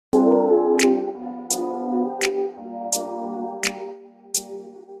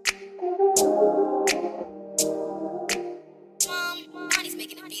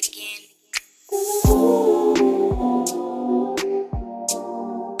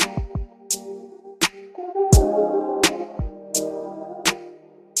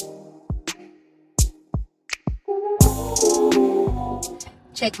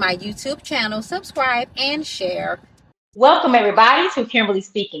check my YouTube channel, subscribe, and share. Welcome, everybody, to Kimberly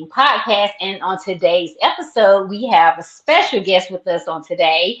Speaking podcast. And on today's episode, we have a special guest with us on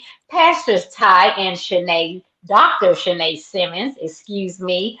today, Pastors Ty and Shanae, Dr. Shanae Simmons,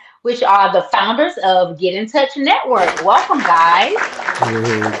 which are the founders of Get in Touch Network. Welcome, guys. Hey,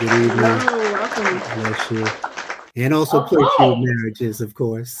 good evening. Hello, welcome. Bless you. And also pursue marriages, of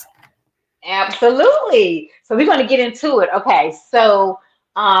course. Absolutely. So we're going to get into it. Okay, so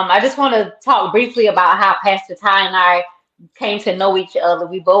I just want to talk briefly about how Pastor Ty and I came to know each other.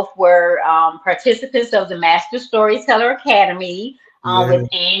 We both were participants of the Master Storyteller Academy with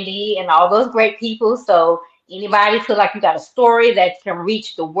Andy and all those great people. So anybody feel like you got a story that can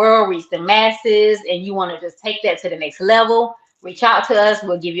reach the world, reach the masses, and you want to just take that to the next level, reach out to us.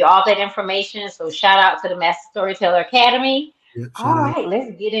 We'll give you all that information. So shout out to the Master Storyteller Academy. Yep, all right,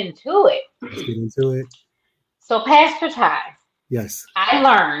 let's get into it. So Pastor Ty. Yes. I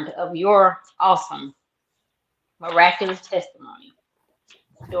learned of your awesome, miraculous testimony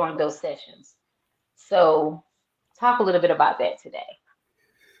during those sessions. So talk a little bit about that today.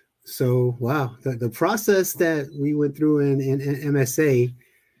 So, wow, the process that we went through in MSA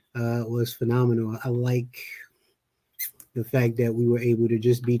was phenomenal. I like the fact that we were able to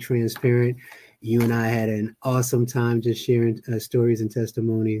just be transparent. You and I had an awesome time just sharing stories and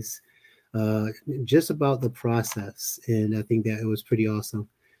testimonies just about the process. And I think that it was pretty awesome.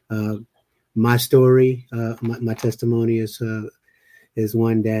 My story, my testimony is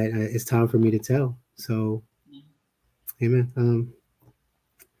one that it's time for me to tell. So, amen.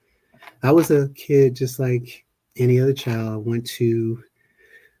 I was a kid just like any other child. I went to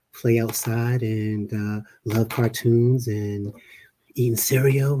play outside and love cartoons and eating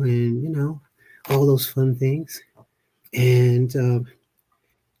cereal and, all those fun things. And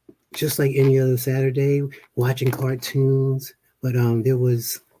just like any other Saturday, watching cartoons. But there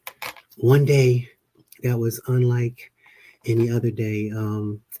was one day that was unlike any other day.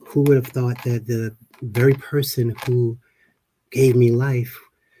 Who would have thought that the very person who gave me life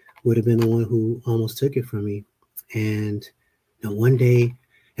would have been the one who almost took it from me? And one day,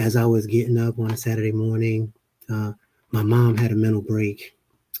 as I was getting up on a Saturday morning, my mom had a mental break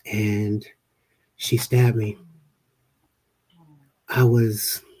and she stabbed me. I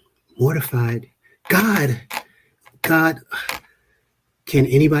was mortified. God, can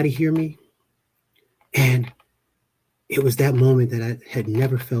anybody hear me? And it was that moment that I had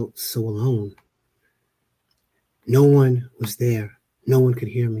never felt so alone. No one was there. No one could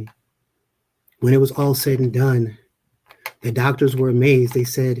hear me. When it was all said and done, the doctors were amazed. They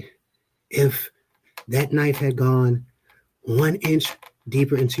said, if that knife had gone 1 inch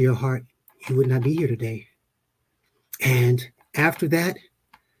deeper into your heart, you would not be here today. And after that,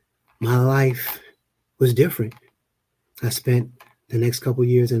 my life was different. I spent the next couple of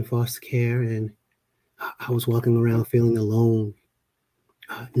years in foster care, and I was walking around feeling alone,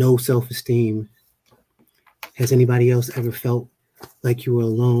 no self-esteem. Has anybody else ever felt like you were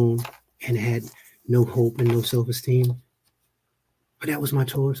alone and had no hope and no self-esteem? But that was my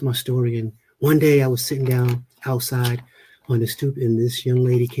story. And one day I was sitting down outside on the stoop, and this young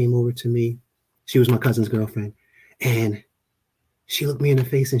lady came over to me. She was my cousin's girlfriend. And she looked me in the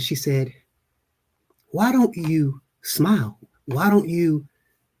face and she said, why don't you smile? Why don't you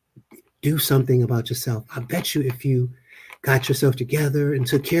do something about yourself? I bet you if you got yourself together and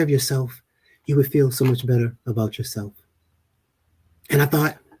took care of yourself, you would feel so much better about yourself. And I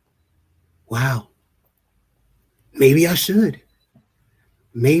thought, wow, maybe I should.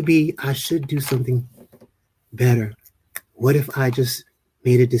 Maybe I should do something better. What if I just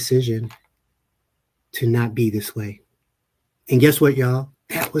made a decision to not be this way? And guess what, y'all?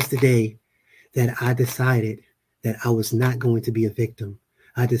 That was the day that I decided that I was not going to be a victim.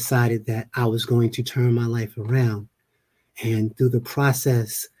 I decided that I was going to turn my life around. And through the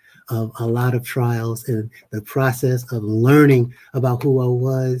process of a lot of trials and the process of learning about who I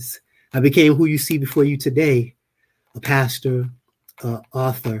was, I became who you see before you today, a pastor,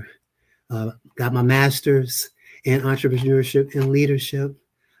 author, got my master's in entrepreneurship and leadership.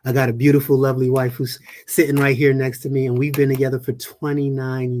 I got a beautiful, lovely wife who's sitting right here next to me, and we've been together for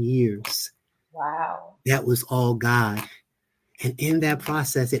 29 years. Wow. That was all God. And in that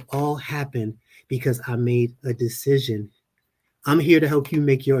process, it all happened because I made a decision. I'm here to help you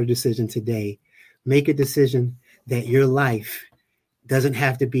make your decision today. Make a decision that your life doesn't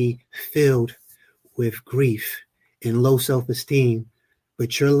have to be filled with grief and low self-esteem,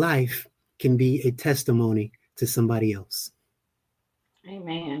 but your life can be a testimony to somebody else.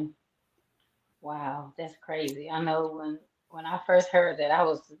 Amen. Wow, that's crazy. I know When I first heard that, I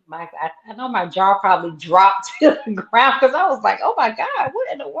know my jaw probably dropped to the ground because I was like, oh my God,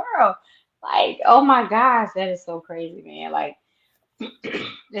 what in the world? Like, oh my gosh, that is so crazy, man. Like,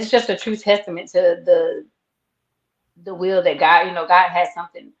 it's just a true testament to the will that God, God has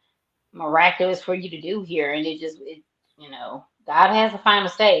something miraculous for you to do here, and God has the final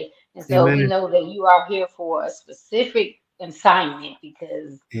say. And so we Amen. know that you are here for a specific assignment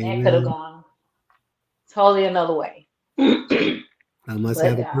because that could have Amen. gone totally another way. I must But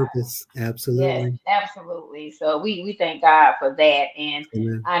have a God. purpose. Yes, Absolutely. absolutely. So we thank God for that. And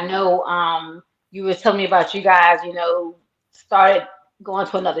Amen. I know you were telling me about you guys, started going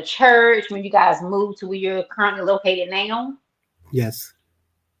to another church when you guys moved to where you're currently located now. Yes.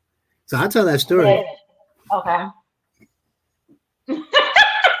 So I'll tell that story. That, okay.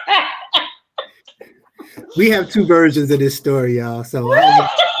 We have two versions of this story, y'all. So I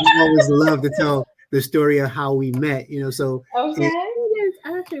always love to tell the story of how we met. So it, Okay. She didn't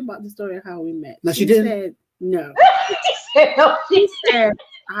ask me about the story of how we met. No, she She didn't? said no. So She said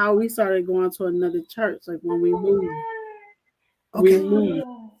how we started going to another church, like when we moved. We okay. moved.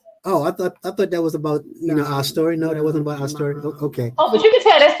 Oh, I thought that was about our story. No, that wasn't about our story. Okay. Oh, but you can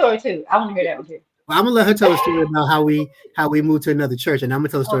tell that story too. I want to hear that one too. Well, I'm gonna let her tell a story about how we moved to another church, and I'm gonna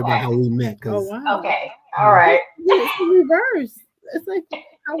tell a story about Okay. how we met. Oh Because wow. Okay. All right. It's the reverse. It's like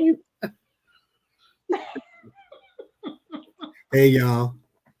how we hey, y'all,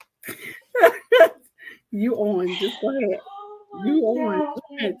 you on. Just go ahead. You on. Go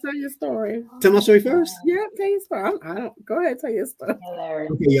ahead. Tell your story. tell my story first. Yeah, tell your story. I don't go ahead, tell your story.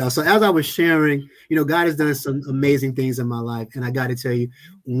 Hilarious. Okay, y'all. So as I was sharing, God has done some amazing things in my life, and I got to tell you,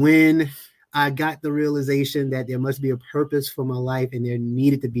 when I got the realization that there must be a purpose for my life, and there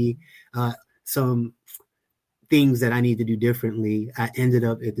needed to be some things that I need to do differently, I ended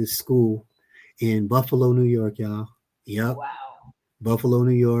up at this school in Buffalo, New York, y'all. Yep, Wow. Buffalo,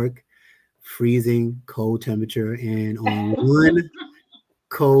 New York, freezing cold temperature, and on one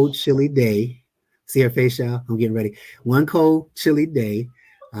cold, chilly day, see her face, y'all. I'm getting ready. One cold, chilly day,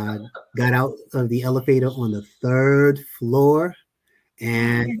 I got out of the elevator on the 3rd floor,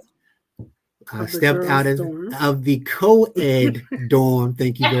 and I stepped out of the co-ed dorm.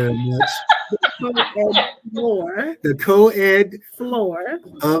 Thank you very much. The co-ed floor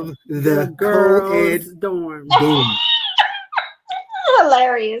of the co-ed dorm.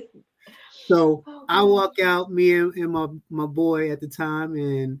 Hilarious. So I walk out, me and my boy at the time,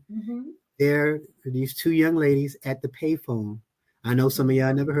 and there are these two young ladies at the payphone. I know some of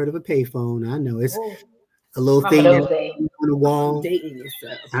y'all never heard of a payphone. I know it's a little thing on the wall. Dating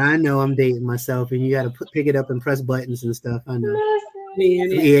yourself. I know I'm dating myself, and you got to pick it up and press buttons and stuff. I know.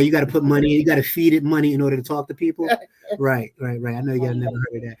 Yeah, you got to put money. You got to feed it money in order to talk to people. Right. I know you guys never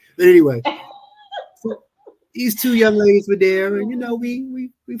heard of that, but anyway. So these two young ladies were there, and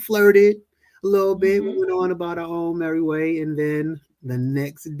we flirted a little bit. We went on about our own merry way, and then the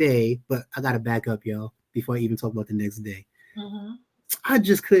next day. But I got to back up, y'all, before I even talk about the next day. I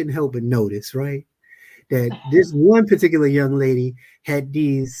just couldn't help but notice, right, that this one particular young lady had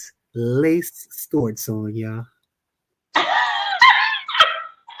these lace skirts on, y'all.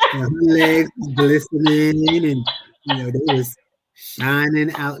 Her legs was glistening, and they was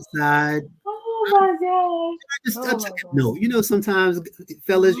shining outside. Oh my gosh! I took a note. Sometimes,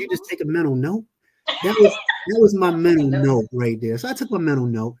 fellas, you just take a mental note. That was my mental note right there. So I took my mental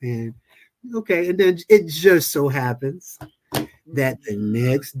note, and and then it just so happens that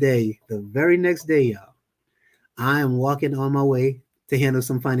the very next day, y'all, I am walking on my way to handle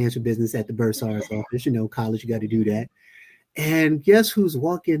some financial business at the bursar's office. College, you got to do that. And guess who's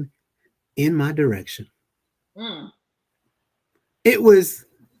walking in my direction? It was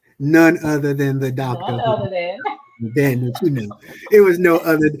none other than the doctor. It was no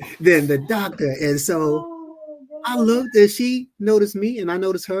other than the doctor. And so I looked, and she noticed me, and I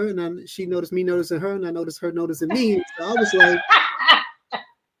noticed her, and she noticed me noticing her, and I noticed her noticing me. So I was like,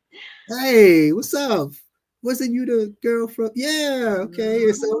 hey, what's up? Wasn't you the girl from? Yeah, okay.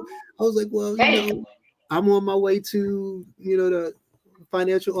 And so I was like, well, I'm on my way to, the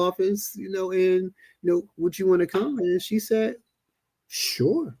financial office, and, would you want to come? And she said,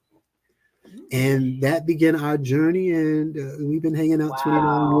 sure. And that began our journey, and we've been hanging out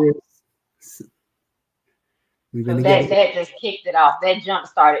 29 years. We've been together. That just kicked it off. That jump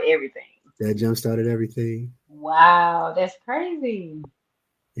started everything. That jump started everything. Wow, that's crazy.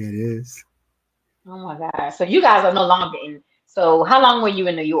 It is. Oh my God. So you guys are no longer in. So how long were you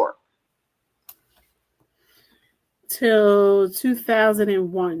in New York? Till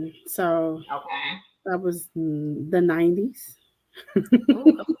 2001. So okay, that was the 90s.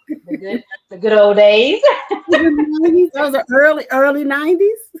 Ooh, the good old days. That was the early 90s.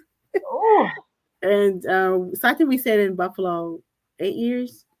 Oh, And so I think we stayed in Buffalo 8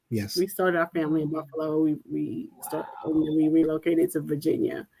 years. Yes. We started our family in Buffalo. We relocated to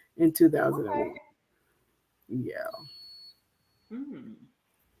Virginia in 2001. okay. Yeah. Hmm.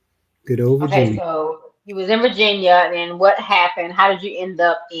 Good old Okay, Virginia. so you was in Virginia, and what happened? How did you end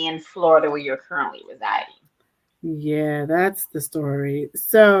up in Florida where you're currently residing? Yeah, that's the story.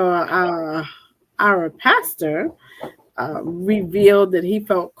 So our pastor revealed that he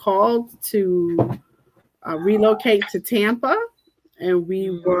felt called to relocate to Tampa. And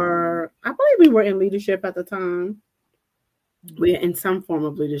I believe we were in leadership at the time. We were in some form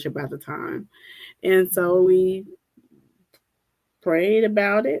of leadership at the time. And so we prayed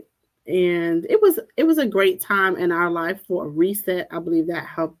about it. And it was a great time in our life for a reset. I believe that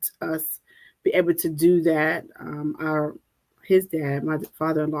helped us be able to do that. His dad, my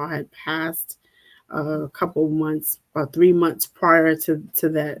father-in-law, had passed a couple months, about 3 months prior to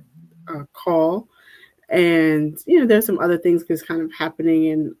that call. And there's some other things that's kind of happening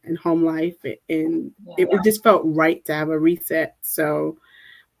in home life, and it just felt right to have a reset. So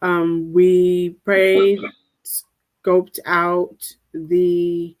we prayed, scoped out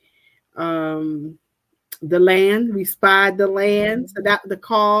the land. We spied the land. So that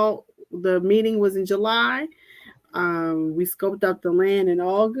the meeting was in July. We scoped out the land in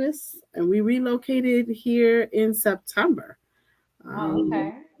August, and we relocated here in September.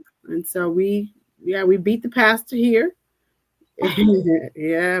 Okay. And so we beat the pastor here.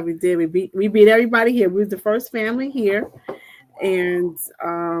 Yeah, we did. We beat everybody here. We was the first family here, and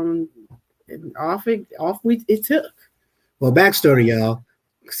off it took. Well, backstory, y'all.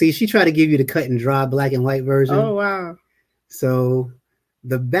 See, she tried to give you the cut and dry black and white version. Oh wow! So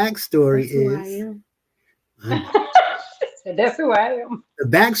the backstory That's who I am. The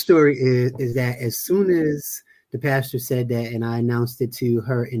backstory is that as soon as the pastor said that, and I announced it to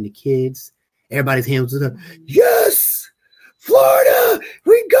her and the kids, everybody's hands was up. Yes, Florida,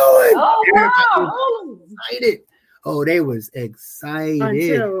 we going! Oh wow! Was excited. Oh, they was excited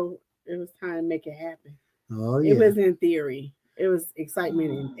until it was time to make it happen. Oh yeah, it was in theory. It was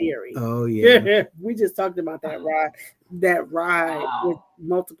excitement in theory. Oh yeah. We just talked about that ride with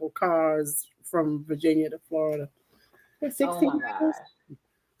multiple cars from Virginia to Florida. 16 hours.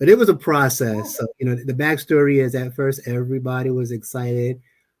 But it was a process. So, the backstory is at first everybody was excited,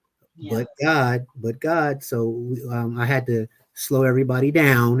 but God. So I had to slow everybody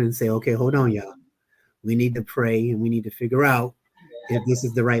down and say, okay, hold on, y'all. We need to pray and we need to figure out if this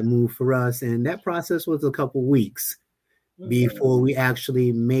is the right move for us. And that process was a couple weeks before we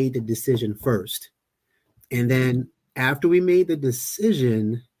actually made the decision first. And then after we made the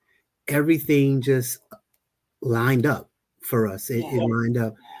decision, everything just lined up for us. It lined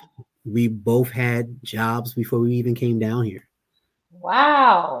up. We both had jobs before we even came down here.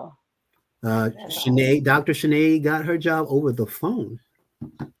 Wow. Dr. Shanae got her job over the phone.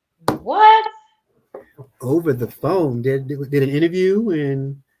 What? Over the phone. Did an interview,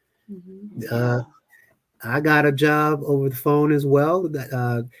 and I got a job over the phone as well.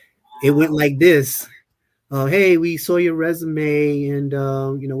 It went like this. Hey, we saw your resume, and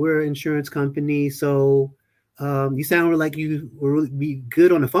we're an insurance company, so you sound like you were really be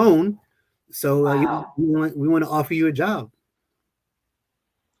good on the phone. So we want to offer you a job.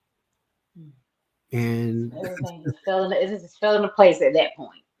 And everything just fell into place at that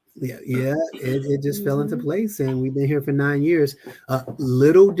point. It just fell into place, and we've been here for 9 years.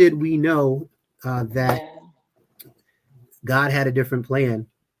 Little did we know that God had a different plan.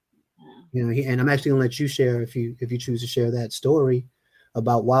 And I'm actually gonna let you share if you choose to share that story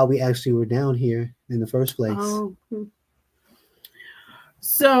about why we actually were down here in the first place.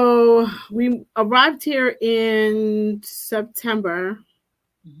 So we arrived here in September,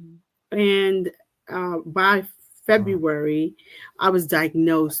 and by February, I was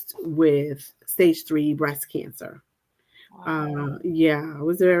diagnosed with stage 3 breast cancer. It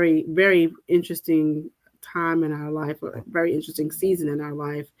was a very, very interesting time in our life, a very interesting season in our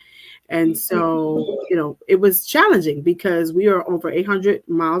life. And so, it was challenging because we are over 800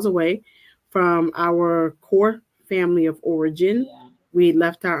 miles away from our core family of origin. We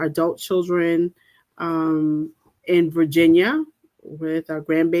left our adult children in Virginia with our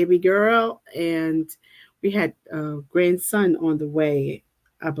grandbaby girl, and we had a grandson on the way,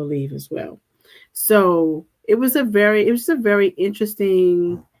 I believe, as well. So it was a very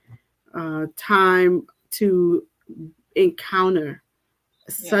interesting time to encounter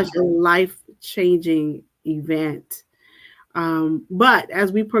such a life-changing event. But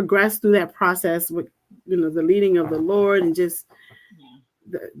as we progressed through that process with, the leading of the Lord and just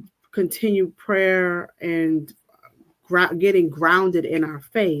the continued prayer and getting grounded in our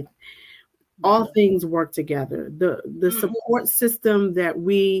faith, all things work together. The support system that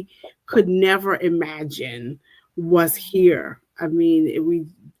we could never imagine was here. I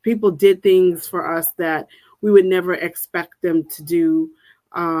mean, people did things for us that we would never expect them to do.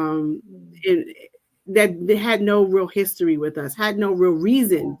 That they had no real history with us, had no real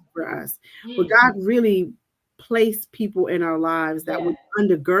reason for us. But God really placed people in our lives that would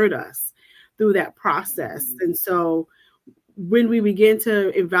undergird us through that process. And so when we begin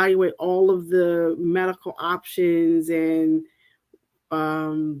to evaluate all of the medical options and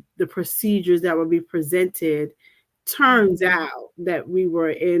the procedures that would be presented, turns out that we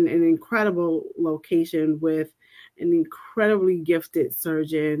were in an incredible location with an incredibly gifted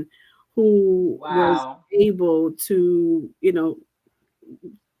surgeon who was able to,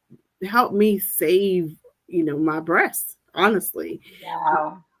 help me save, my breast, honestly.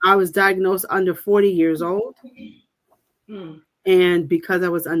 Wow. I was diagnosed under 40 years old. And because I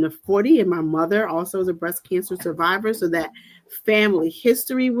was under 40 and my mother also is a breast cancer survivor, so that family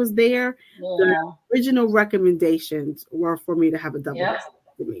history was there. The original recommendations were for me to have a double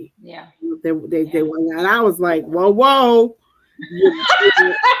mastectomy. They were, and I was like, whoa.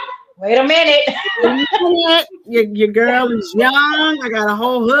 Wait a minute. Your girl is young. I got a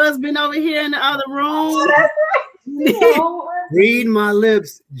whole husband over here in the other room. Read my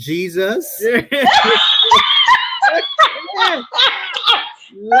lips, Jesus. Oh my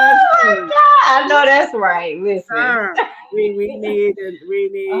God. I know that's right. Listen. We need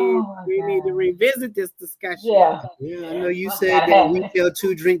to revisit this discussion. Yeah, I know you said that we failed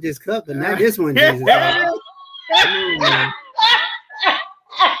to drink this cup, but not this one, Jesus.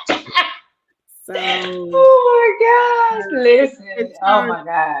 So, oh my gosh, listen. My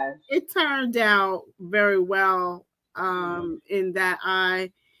gosh. It turned out very well in that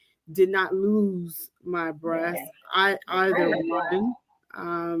I did not lose my breast. I either one.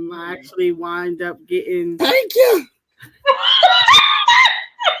 I actually wind up getting. Thank you.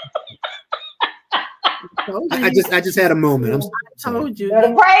 I just had a moment. I told you. You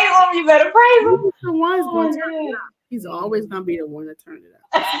better praise him. You better praise him. Someone's going to turn it up. He's always going to be the one to turn it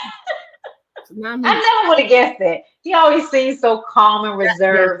up. I never would have guessed that. He always seems so calm and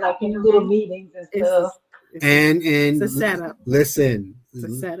reserved, like in little meetings and stuff. And it's a setup. Listen, it's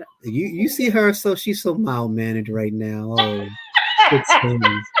a setup. You see her, so she's so mild mannered right now. Oh, it's him.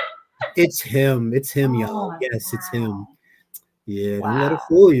 It's him, y'all. Yes, it's him. Yeah, don't let it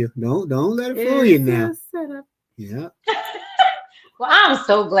fool you. Don't let it fool you now. Yeah. Well, I'm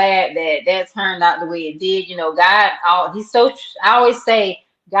so glad that turned out the way it did. God, I always say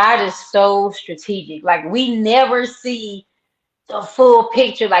God is so strategic. Like, we never see the full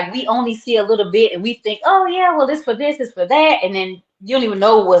picture. Like, we only see a little bit and we think, oh yeah, well, this for this, this for that. And then you don't even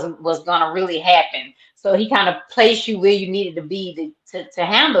know what's going to really happen. So he kind of placed you where you needed to be to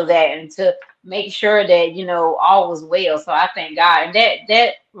handle that and to make sure that, all was well. So I thank God. And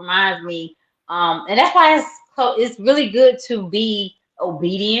that reminds me, and that's why it's really good to be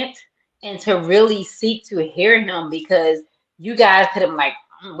obedient and to really seek to hear him, because you guys could have like,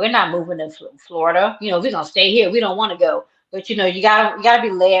 we're not moving to Florida. We're going to stay here. We don't want to go. But, you gotta be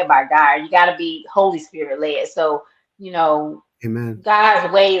led by God. You got to be Holy Spirit led. So, Amen.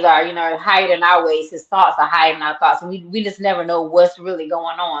 God's ways are, higher than our ways. His thoughts are higher than our thoughts. And we just never know what's really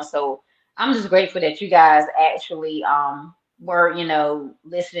going on. So I'm just grateful that you guys actually were,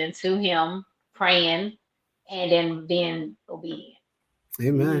 listening to him, praying, and then being obedient.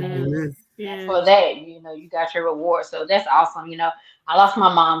 Amen. Amen. Yeah. For that, you got your reward. So that's awesome. I lost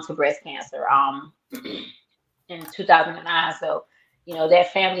my mom to breast cancer in 2009. So,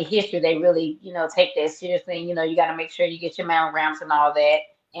 that family history, they really, take that seriously. You got to make sure you get your mammograms and all that.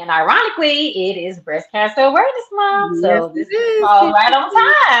 And ironically, it is Breast Cancer Awareness Month. So this is all right on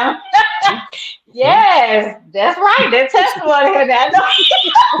time. Yes, that's right. That testimony.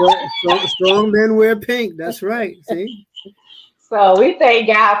 Strong men wear pink. That's right. See? So we thank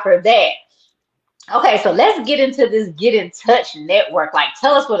God for that. Okay, so let's get into this Get in Touch network. Like,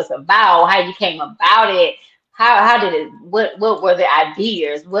 tell us what it's about, how you came about it, how did it, what were the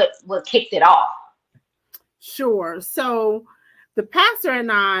ideas, what kicked it off? Sure. So the pastor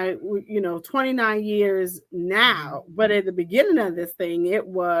and I, 29 years now, but at the beginning of this thing, it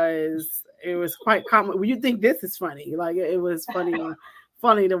was quite common. Well, you think this is funny? Like, it was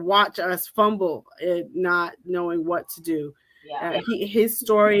funny to watch us fumble at not knowing what to do. Yeah. His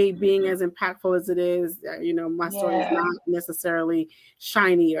story being as impactful as it is, my story is not necessarily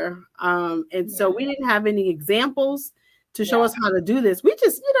shinier. So we didn't have any examples to show us how to do this. We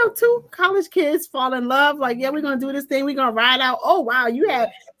just, two college kids fall in love. Like, yeah, we're going to do this thing. We're going to ride out. Oh, wow. You have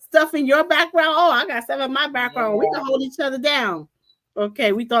stuff in your background. Oh, I got stuff in my background. We can hold each other down.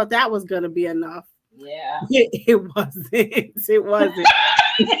 Okay. We thought that was going to be enough. Yeah. It wasn't. It wasn't.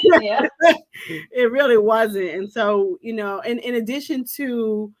 It really wasn't. And so, in addition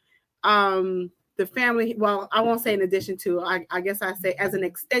to the family, well, I won't say in addition to, I guess I say as an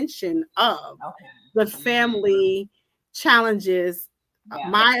extension of the family challenges,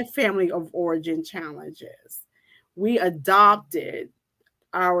 my family of origin challenges. We adopted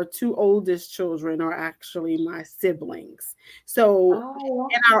our two oldest children are actually my siblings. So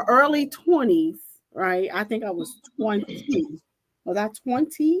in our early 20s, right? I think I was 20. Was I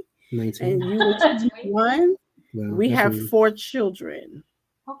 20? 19. And you were 21. Well, we have 4 children.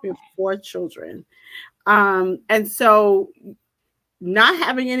 We have 4 children. And so not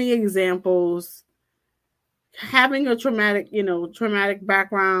having any examples, having a traumatic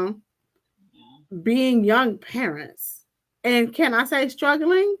background, being young parents. And can I say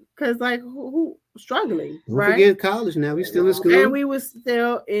struggling? Because who struggling? Don't right? forget college now. We still in school. And we were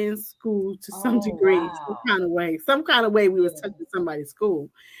still in school to some degree, some kind of way. Some kind of way we was touching somebody's school.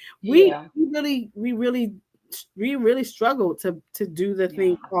 We really struggled to do the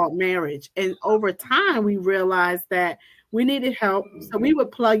thing called marriage. And over time we realized that we needed help. So we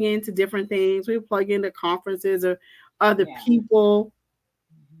would plug into different things. We would plug into conferences or other people.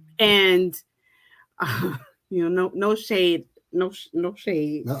 And no shade. No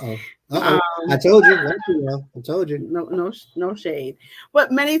shade. I told you. No shade.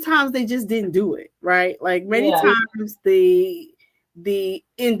 But many times they just didn't do it, right? Like many times the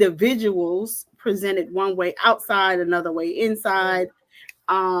individuals presented one way outside, another way inside.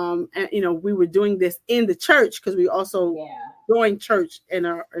 And we were doing this in the church because we also joined church in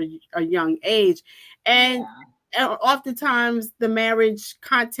a young age. And oftentimes the marriage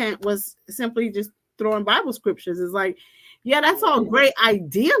content was simply just throwing Bible scriptures. It's like, that's all great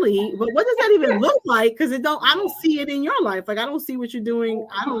ideally, but what does that even look like? Because I don't see it in your life. Like I don't see what you're doing.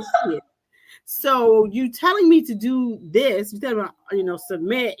 I don't see it. So you telling me to do this, you telling me,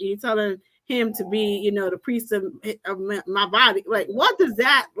 submit, you telling him to be, the priest of my body. Like, what does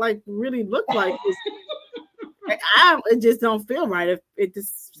that really look like? It just don't feel right. It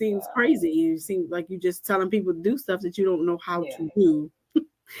just seems crazy. You seem like you're just telling people to do stuff that you don't know how to do.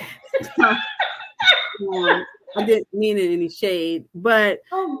 I didn't mean it any shade, but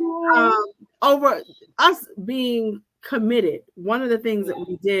over us being committed, one of the things that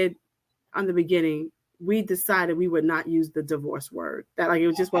we did on the beginning, we decided we would not use the divorce word. That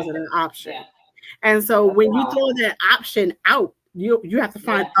it just wasn't an option. And so when you throw that option out, you have to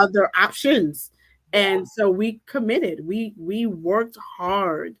find other options. And so we committed. We worked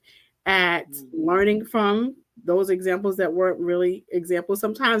hard at learning from those examples that weren't really examples.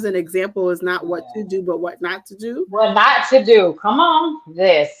 Sometimes an example is not what to do, but what not to do. What not to do. Come on,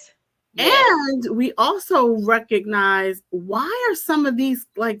 this. And we also recognize, why are some of these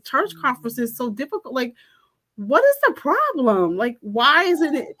church conferences so difficult? What is the problem? Why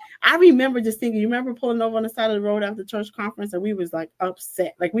isn't it? I remember just thinking, you remember pulling over on the side of the road after the church conference and we was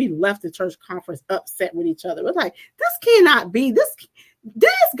upset. We left the church conference upset with each other. We're like, this cannot be,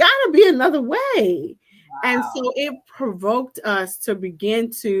 there's gotta be another way. And so it provoked us to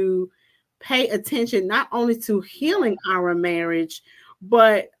begin to pay attention, not only to healing our marriage,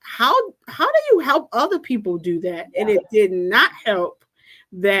 but how do you help other people do that? And it did not help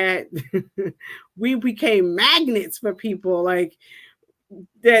that we became magnets for people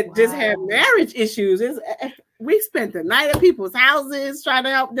that just had marriage issues. We spent the night at people's houses trying to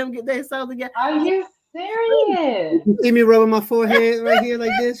help them get themselves together. Are you serious? You see me rubbing my forehead right here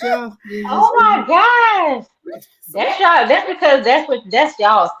like this, y'all? Oh my gosh. That's y'all. That's because that's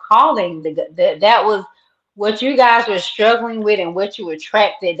y'all's calling. That was what you guys were struggling with and what you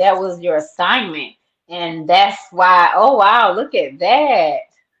attracted. That was your assignment. And that's why, oh wow, look at that.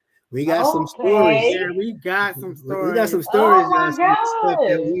 We got some stories. Yeah, we got some stories. We got some stories. Oh my some stuff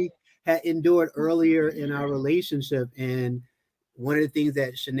that God. we had endured earlier in our relationship. And one of the things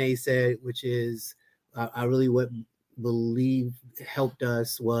that Shanae said, which is I really believe helped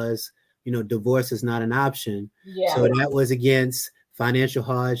us, was, divorce is not an option. Yeah. So that was against financial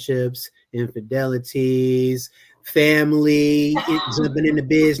hardships, infidelities, family jumping into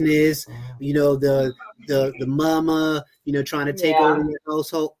business, the mama, trying to take over your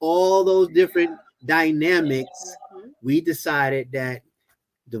household, all those different dynamics. We decided that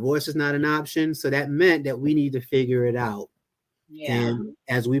divorce is not an option. So that meant that we need to figure it out. Yeah. And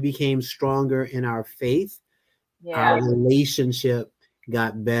as we became stronger in our faith, our relationship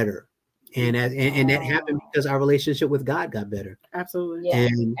got better. And that happened because our relationship with God got better. Absolutely. Yeah,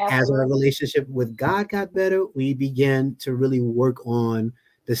 And as our relationship with God got better, we began to really work on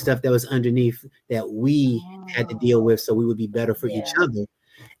the stuff that was underneath that we had to deal with, so we would be better for each other.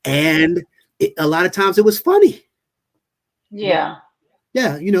 And a lot of times it was funny. Yeah.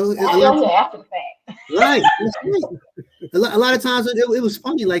 Yeah, you know, after the fact. right. A lot of times it was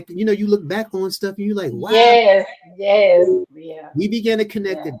funny. Like, you know, you look back on stuff and you're like, wow. Yes. Yeah. We began to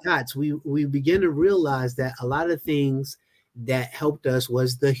connect the dots. We began to realize that a lot of things that helped us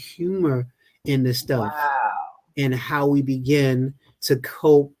was the humor in the stuff. Wow. And how we begin to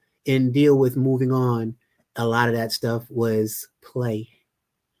cope and deal with moving on. A lot of that stuff was play.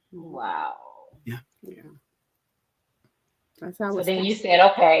 Wow. Yeah. That's how. So then you said,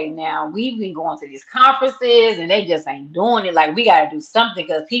 okay, now we've been going to these conferences and they just ain't doing it. Like, we got to do something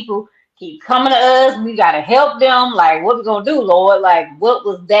because people keep coming to us. We got to help them. Like, what we gonna do, Lord? Like, what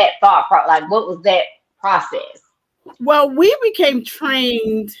was that thought? Like, what was that process? Well, we became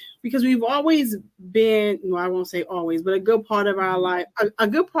trained because we've always been, well, I won't say always, but a good part of our life, a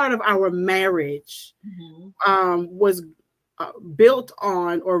good part of our marriage was built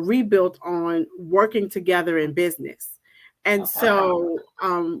on or rebuilt on working together in business. And so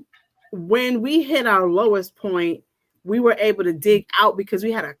when we hit our lowest point, we were able to dig out because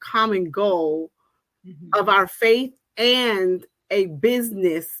we had a common goal of our faith and a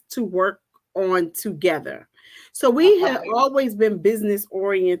business to work on together. So we had always been business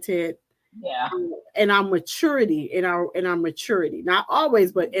oriented, in our maturity, not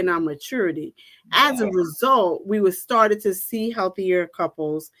always, but in our maturity. As a result, we were started to see healthier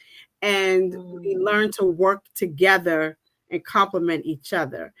couples, and we learned to work together and complement each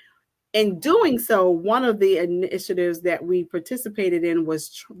other. In doing so, one of the initiatives that we participated in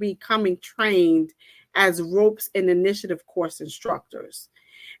was becoming trained as ropes and initiative course instructors.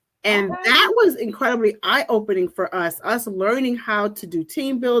 And that was incredibly eye-opening for us learning how to do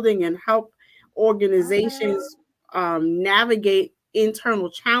team building and help organizations navigate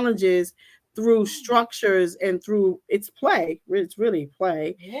internal challenges through structures and through its play. It's really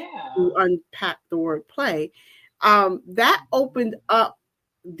play. To unpack the word play. That opened up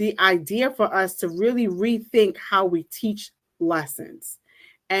the idea for us to really rethink how we teach lessons.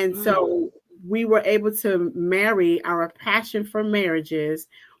 And so we were able to marry our passion for marriages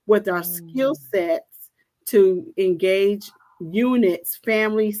with our skill sets to engage units,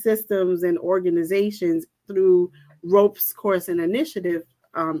 family systems, and organizations through ropes, course, and initiative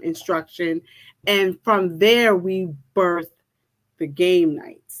instruction. And from there, we birthed the game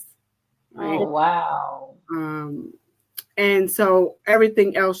nights. Right? Oh, wow. And so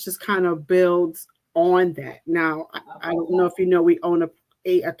everything else just kind of builds on that. Now, I don't know if you know, we own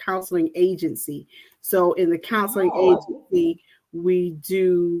a counseling agency. So in the counseling agency, we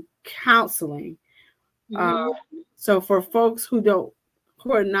do counseling. So for folks who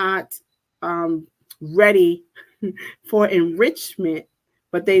are not ready for enrichment,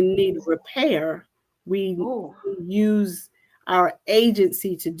 but they need repair, we use our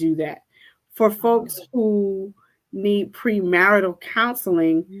agency to do that. For folks who need premarital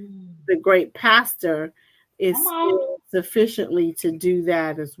counseling, the great pastor is sufficiently to do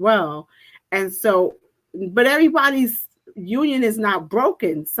that as well. And so, but everybody's union is not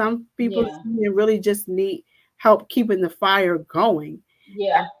broken. Some people's union really just need help keeping the fire going.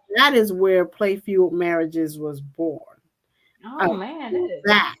 Yeah. And that is where Play Fueled Marriages was born. Oh, man,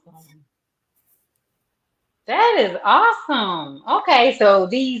 that is awesome. Okay, so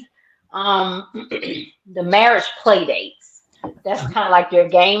these the marriage play dates, that's kind of like your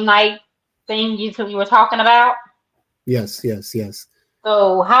game night thing you were talking about. Yes.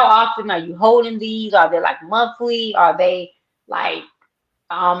 So how often are you holding these? Are they like monthly? Are they like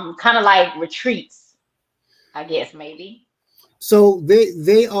kind of like retreats, I guess, maybe? So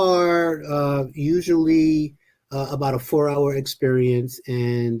they are usually about a 4-hour experience,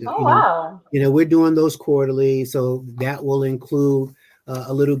 and we're doing those quarterly, so that will include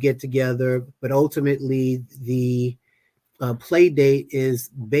a little get together, but ultimately the play date is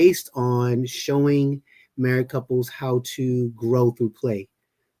based on showing married couples how to grow through play.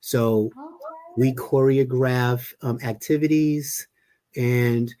 So we choreograph activities,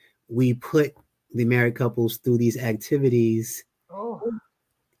 and we put the married couples through these activities,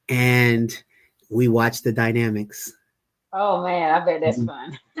 and we watch the dynamics. Oh man, I bet that's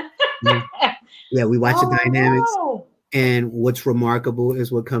fun. Yeah, we watch the dynamics. And what's remarkable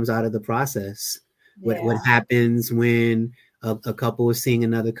is what comes out of the process. What happens when a couple is seeing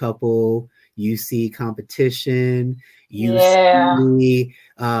another couple. You see competition. You see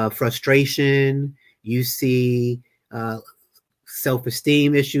frustration. You see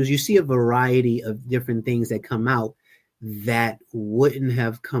self-esteem issues. You see a variety of different things that come out that wouldn't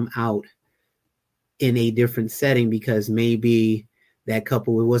have come out in a different setting because maybe that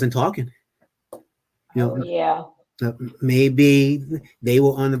couple wasn't talking. Maybe they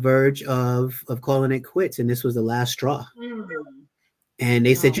were on the verge of calling it quits, and this was the last straw. And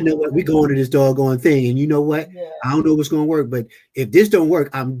they said, you know what, we're going to this doggone thing, and you know what, I don't know what's going to work, but if this don't work,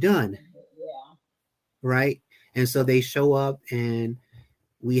 I'm done. Right? And so they show up, and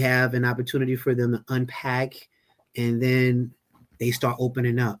we have an opportunity for them to unpack, and then they start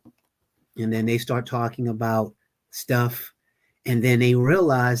opening up, and then they start talking about stuff, and then they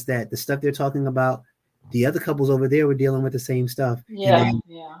realize that the stuff they're talking about, the other couples over there were dealing with the same stuff. And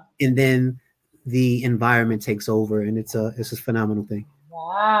then the environment takes over, and it's a phenomenal thing.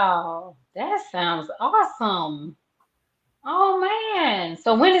 Wow, that sounds awesome. Oh man.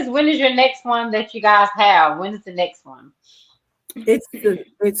 So when is your next one that you guys have? When is the next one?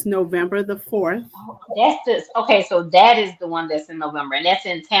 It's November the 4th. Okay, so that is the one that's in November, and that's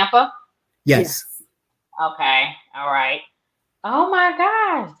in Tampa? Yes. Okay, all right. Oh my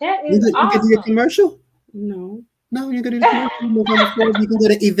gosh, that is awesome. You can do a commercial? No, you can do the commercial. November 4th. You can go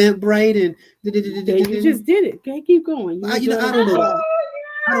to Eventbrite and you just did it. Okay, keep going. I don't know.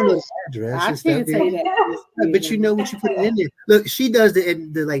 I don't know the address. I can't say that. But you know what you put it in there. Look, she does the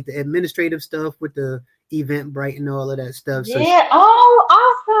administrative stuff with the Eventbrite and all of that stuff. So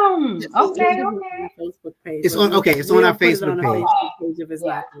awesome. Okay. Facebook page. It's on. Okay, it's on our Facebook page.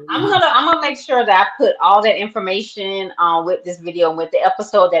 I'm gonna make sure that I put all that information with this video and with the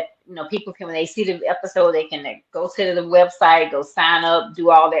episode that people can, when they see the episode, they can go to the website, go sign up, do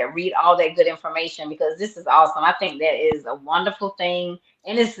all that, read all that good information, because this is awesome. I think that is a wonderful thing,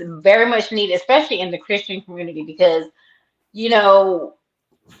 and it's very much needed, especially in the Christian community, because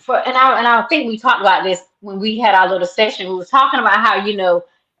I think we talked about this when we had our little session. We were talking about how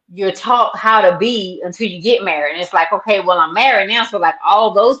you're taught how to be until you get married, and it's like, okay, well, I'm married now, so like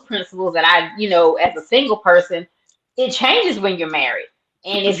all those principles that I as a single person, it changes when you're married.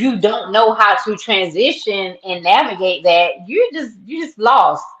 And if you don't know how to transition and navigate that, you're just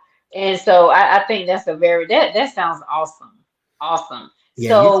lost. And so I think that's that sounds awesome. Awesome. Yeah,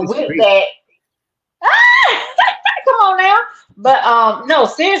 so with that, come on now. But no,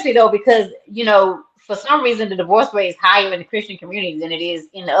 seriously though, because for some reason the divorce rate is higher in the Christian community than it is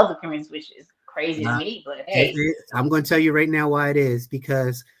in the other communities, which is crazy to me. But hey, I'm going to tell you right now why it is,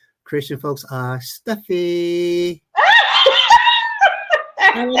 because Christian folks are stuffy.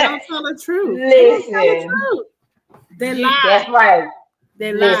 And they don't tell the truth. They lie. That's right.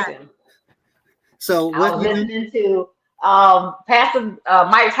 They lie. So what I was listening to Pastor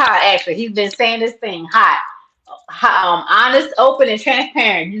Mike Todd. Actually, he's been saying this thing hot, honest, open, and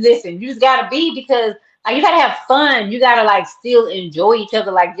transparent. You just gotta be, because you gotta have fun. You gotta still enjoy each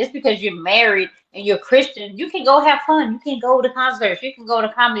other. Just because you're married and you're Christian, you can go have fun. You can go to concerts. You can go to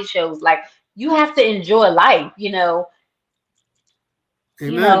comedy shows. You have to enjoy life.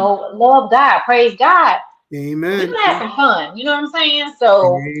 Amen. Love God, praise God. Amen. You can have some fun. You know what I'm saying?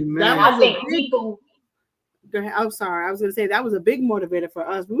 So I think people. Go ahead. I'm sorry. I was gonna say that was a big motivator for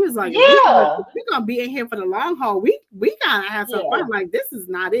us. We was like, we're gonna be in here for the long haul. We gotta have some fun. This is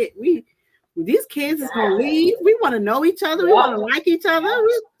not it. These kids is gonna leave. We want to know each other. We want to like each other.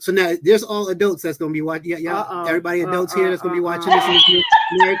 So now there's all adults that's gonna be watching. Everybody adults here that's gonna be watching this.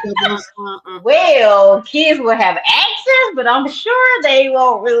 Well, kids will have access, but I'm sure they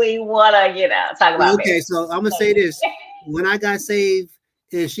won't really want to, talk about. Okay, so I'm gonna say this: when I got saved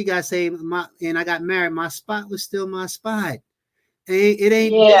and she got saved, and I got married, my spot was still my spot. It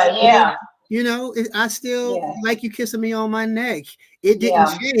ain't. Yeah. I still like you kissing me on my neck. It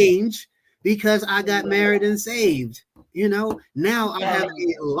didn't change because I got married and saved. Now I have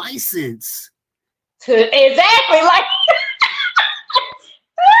a license to exactly like.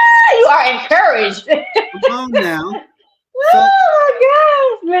 You are encouraged. Come on now.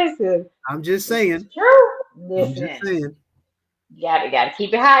 Oh my gosh! Listen, I'm just saying. It's true. Listen, I'm just saying. You gotta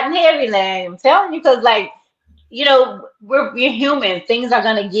keep it hot and heavy, man. I'm telling you, because we're human. Things are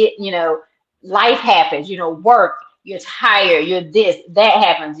gonna get, life happens. Work. You're tired. You're this. That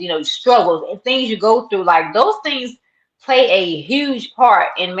happens. Struggles and things you go through. Those things play a huge part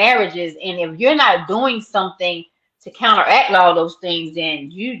in marriages. And if you're not doing something to counteract all those things,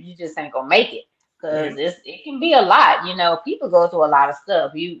 then you just ain't gonna make it, because it can be a lot. People go through a lot of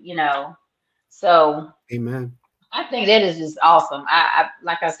stuff. So amen. I think that is just awesome. I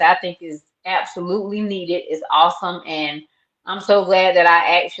like I said, I think is absolutely needed. It's awesome, and I'm so glad that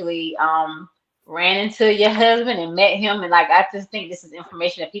I actually ran into your husband and met him, and I just think this is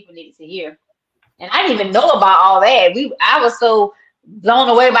information that people needed to hear. And I didn't even know about all that. I was so blown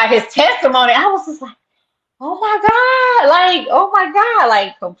away by his testimony. I was just like, oh my God,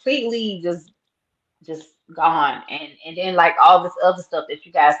 like completely just gone. And then like all this other stuff that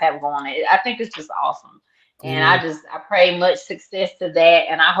you guys have going on. I think it's just awesome. And I pray much success to that.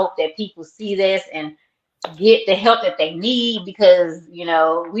 And I hope that people see this and get the help that they need, because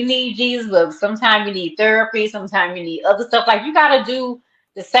we need Jesus, but sometimes you need therapy, sometimes you need other stuff. Like you gotta do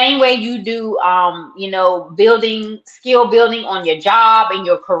the same way you do skill building on your job and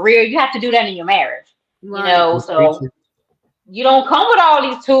your career. You have to do that in your marriage. Right. So you don't come with all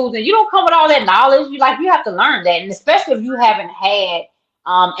these tools and you don't come with all that knowledge. You have to learn that. And especially if you haven't had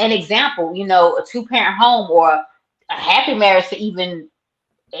an example, a 2-parent home or a happy marriage to even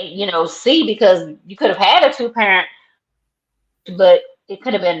see, because you could have had a 2-parent, but it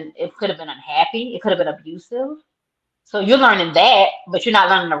could have been unhappy, it could have been abusive. So you're learning that, but you're not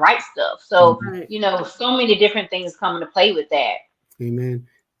learning the right stuff. So so many different things come into play with that. Amen.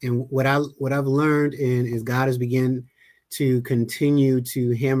 And what I've learned is God has begun to continue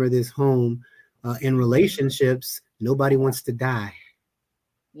to hammer this home in relationships. Nobody wants to die.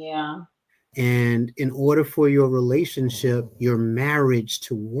 Yeah. And in order for your relationship, your marriage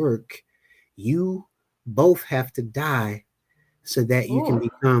to work, you both have to die so that you can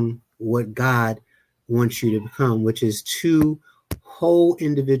become what God wants you to become, which is 2 whole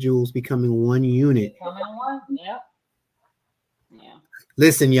individuals becoming one unit. Becoming one, yeah.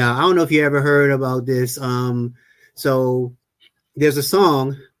 Listen, y'all, I don't know if you ever heard about this. So there's a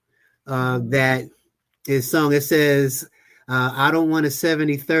song that is sung. It says, I don't want a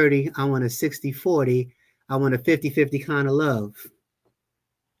 70-30. I want a 60-40. I want a 50-50 kind of love.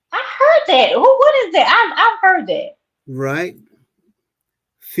 I heard that. What is that? I've heard that. Right.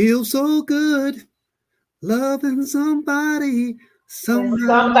 Feel so good loving somebody.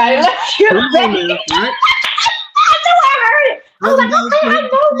 Somebody let you back. Right? I heard it. I was like, okay, I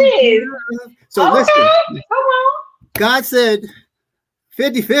know this. So listen, come on. God said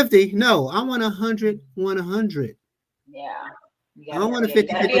 50-50. No, I want 100-100. Yeah. I don't want a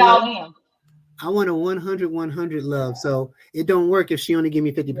 50-50 love. I want a 100-100 love. So it don't work if she only give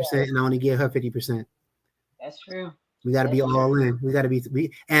me 50% and I only give her 50%. That's true. We got to be all in. We got to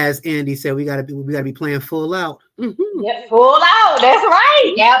be, as Andy said, we got to be playing full out. Mm-hmm. Yeah, full out. That's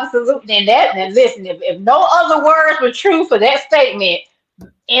right. Absolutely. And listen, if no other words were true for that statement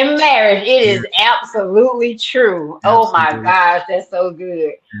in marriage, it is absolutely true. Absolutely. Oh my gosh, that's so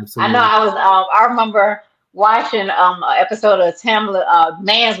good. Absolutely. I remember watching an episode of Tamala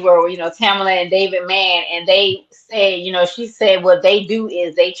Man's World, Tamala and David Mann, and they said, she said what they do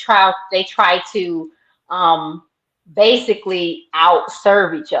is they try to basically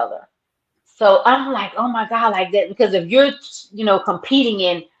outserve each other. So I'm like, oh my God, like that, because if you're competing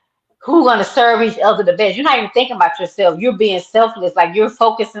in who's gonna serve each other the best, you're not even thinking about yourself. You're being selfless, like you're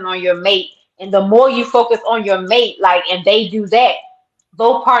focusing on your mate. And the more you focus on your mate, like, and they do that,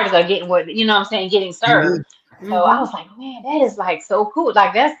 both parties are getting getting served. Mm-hmm. So I was like, man, that is like so cool.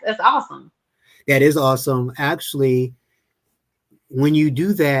 Like that's awesome. That is awesome. Actually, when you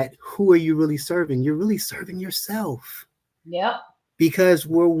do that, who are you really serving? You're really serving yourself. Yep. Because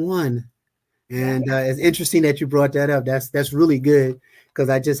we're one. And it's interesting that you brought that up. That's really good, because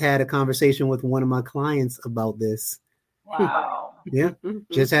I just had a conversation with one of my clients about this. Wow. Yeah.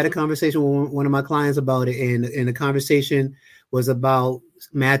 Just had a conversation with one of my clients about it. And the conversation was about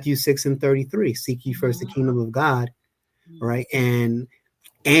Matthew 6:33. Seek ye first the kingdom of God. Right. And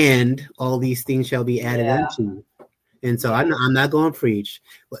all these things shall be added unto you. And so I'm not going to preach.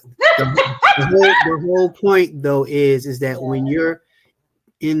 But the whole point, though, is that when you're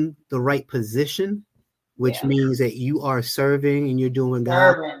in the right position, which means that you are serving and you're doing what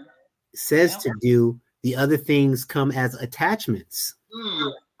God says to do, the other things come as attachments.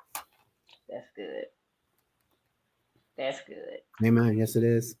 That's good. That's good. Amen. Yes, it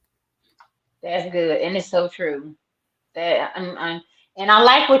is. That's good. And it's so true. And I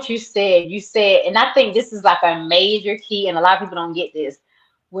like what you said. You said, and I think this is like a major key, and a lot of people don't get this.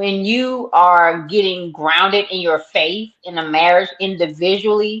 When you are getting grounded in your faith in a marriage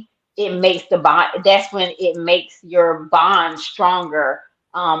individually, it makes the bond. That's when it makes your bond stronger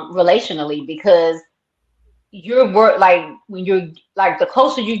relationally, because your work, like when you're like, the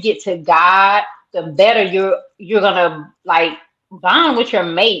closer you get to God, the better you're gonna like bond with your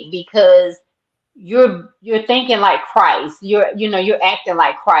mate, because you're thinking like Christ. You're acting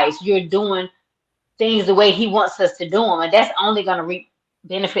like Christ. You're doing things the way He wants us to do them, and that's only gonna reap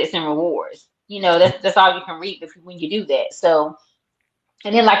benefits and rewards. That's all you can reap when you do that. So,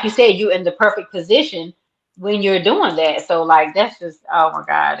 and then like you said, you're in the perfect position, when you're doing that. So like that's just, oh my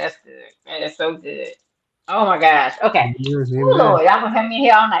God, that's good. That is so good. Oh my gosh. Okay. Yes, Oh amen. Lord, y'all gonna have me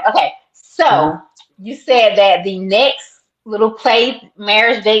here all night. Okay. Yeah. So you said that the next little play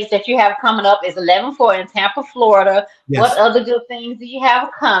marriage dates that you have coming up is 11/4 in Tampa, Florida. What Yes. other good things do you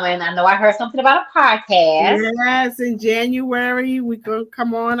have coming? I know I heard something about a podcast. Yes, in January we're gonna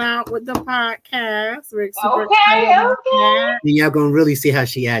come on out with the podcast. We're super excited Okay, about that. And y'all gonna really see how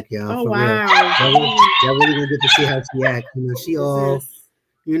she act, y'all. Oh For real. wow! Y'all really gonna get to see how she act. You know, she all,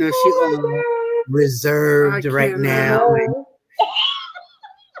 you know, she all reserved I right now. cannot.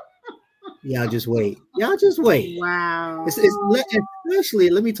 And y'all just wait. Y'all just wait. Wow!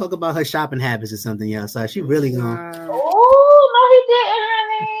 Especially, let me talk about her shopping habits or something, y'all. So she really gonna. Wow. Oh no, he didn't,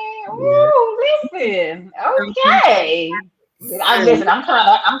 honey. Ooh, listen. Okay. Listen, I'm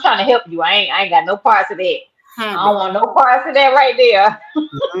trying to help you. I ain't got no parts of that. I don't want no parts of that right there.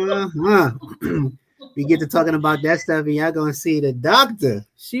 We get to talking about that stuff, and y'all gonna see the doctor.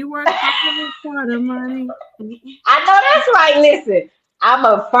 She worked hard for the money. I know that's right. Listen, I'm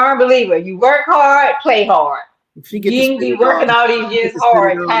a firm believer. You work hard, play hard. She get You to ain't be spend it working all these years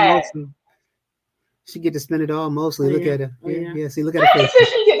hard. She get to spend it all mostly. Look at her. Yeah, see, look at her her face.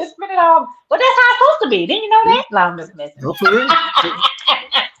 She get to spend it all. Well, that's how it's supposed to be. Didn't you know that? No, I'm just messing. Oh, for real?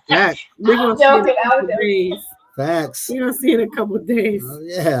 Facts. We're gonna see in a couple days. Facts. We're gonna see in a couple days. Oh,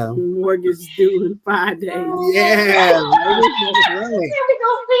 yeah. Mortgage due in 5 days. Yeah. We're gonna see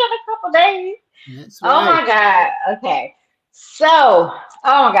in a couple days. That's right. Oh my God. Okay. So, oh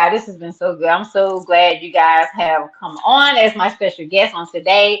my God, this has been so good. I'm so glad you guys have come on as my special guest on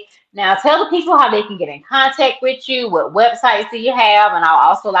today. Now, tell the people how they can get in contact with you. What websites do you have? And I'll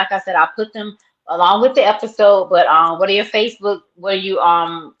also, like I said, I'll put them along with the episode. But what are your Facebook? What are you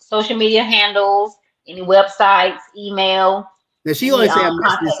social media handles? Any websites? Email? Now she always say I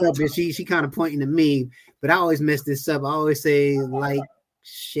messed this up, and she kind of pointing to me, but I always mess this up. I always say like,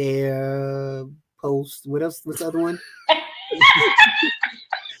 share, post. What else? What's the other one?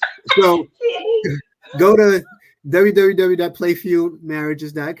 So go to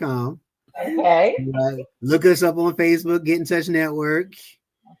www.playfieldmarriages.com. Okay. Look us up on Facebook, Get in Touch Network.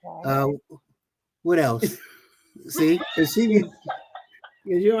 Okay. What else? See? Because you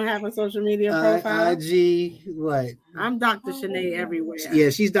don't have a social media profile? IG, what? I'm Dr. Shanae everywhere. Yeah,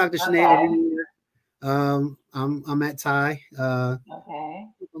 she's Dr. Shanae everywhere. I'm at Thai. Okay.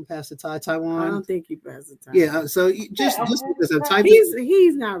 I'm Pastor Thai, Taiwan. I don't think he Pastor Thai. Yeah, so just because I'm typing.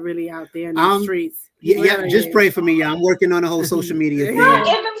 He's not really out there in the streets. Yeah, just pray for me. Yeah, I'm working on the whole social media thing. Not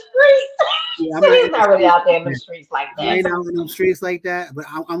in the streets. Yeah, he's not really out there in the streets like that. I ain't out in the streets like that, but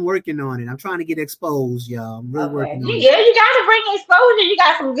I'm working on it. I'm trying to get exposed, y'all. I'm really working on it. Yeah, you got to bring exposure. You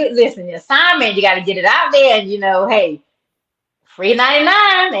got some good assignment. You got to get it out there, and hey, free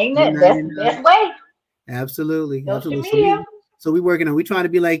 99 ain't that? That's the best way. Absolutely. Social media. So we're working on. We trying to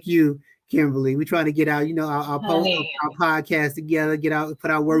be like you, Kimberly. We trying to get out, our podcast together, get out,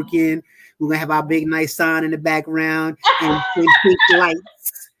 put our work in. We're gonna have our big nice sign in the background and pink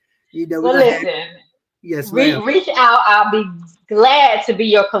lights. Well, listen. Yes, ma'am. Reach out. I'll be glad to be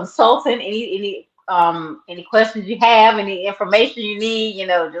your consultant. Any questions you have, any information you need,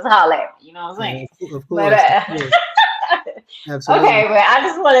 just holler at me. You know what I'm saying? Of course. Absolutely. Okay, but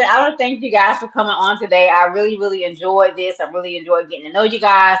I want to thank you guys for coming on today. I really, really enjoyed this. I really enjoyed getting to know you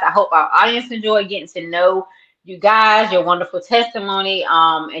guys. I hope our audience enjoyed getting to know you guys, your wonderful testimony,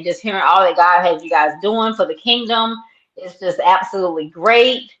 and just hearing all that God has you guys doing for the kingdom. It's just absolutely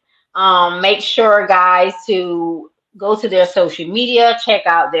great. Make sure, guys, to go to their social media, check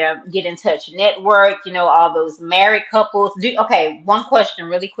out their Get in Touch network, all those married couples. One question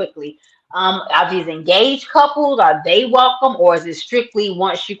really quickly. Are these engaged couples? Are they welcome, or is it strictly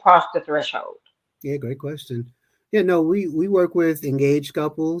once you cross the threshold? Yeah, great question. Yeah, no, we work with engaged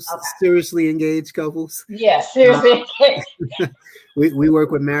couples, seriously engaged couples. Yeah, seriously. We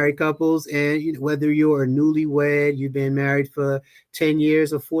work with married couples, and whether you're a newlywed, you've been married for 10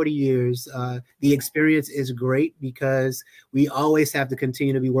 years or 40 years, the experience is great because we always have to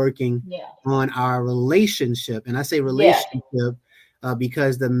continue to be working on our relationship. And I say relationship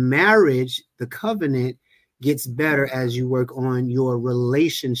because the marriage, the covenant gets better as you work on your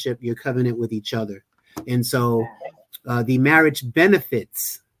relationship, your covenant with each other. And so the marriage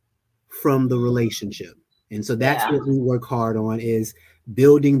benefits from the relationship. And so that's what we work hard on, is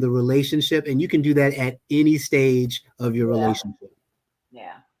building the relationship. And you can do that at any stage of your relationship.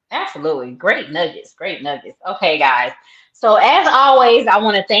 Yeah, absolutely. Great nuggets. Okay, guys. So as always, I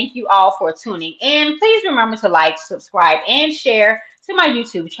want to thank you all for tuning in. Please remember to like, subscribe, and share to my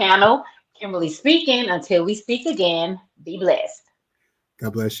YouTube channel, Kimberly Speaking. Until we speak again, be blessed.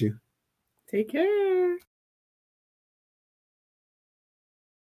 God bless you. Take care.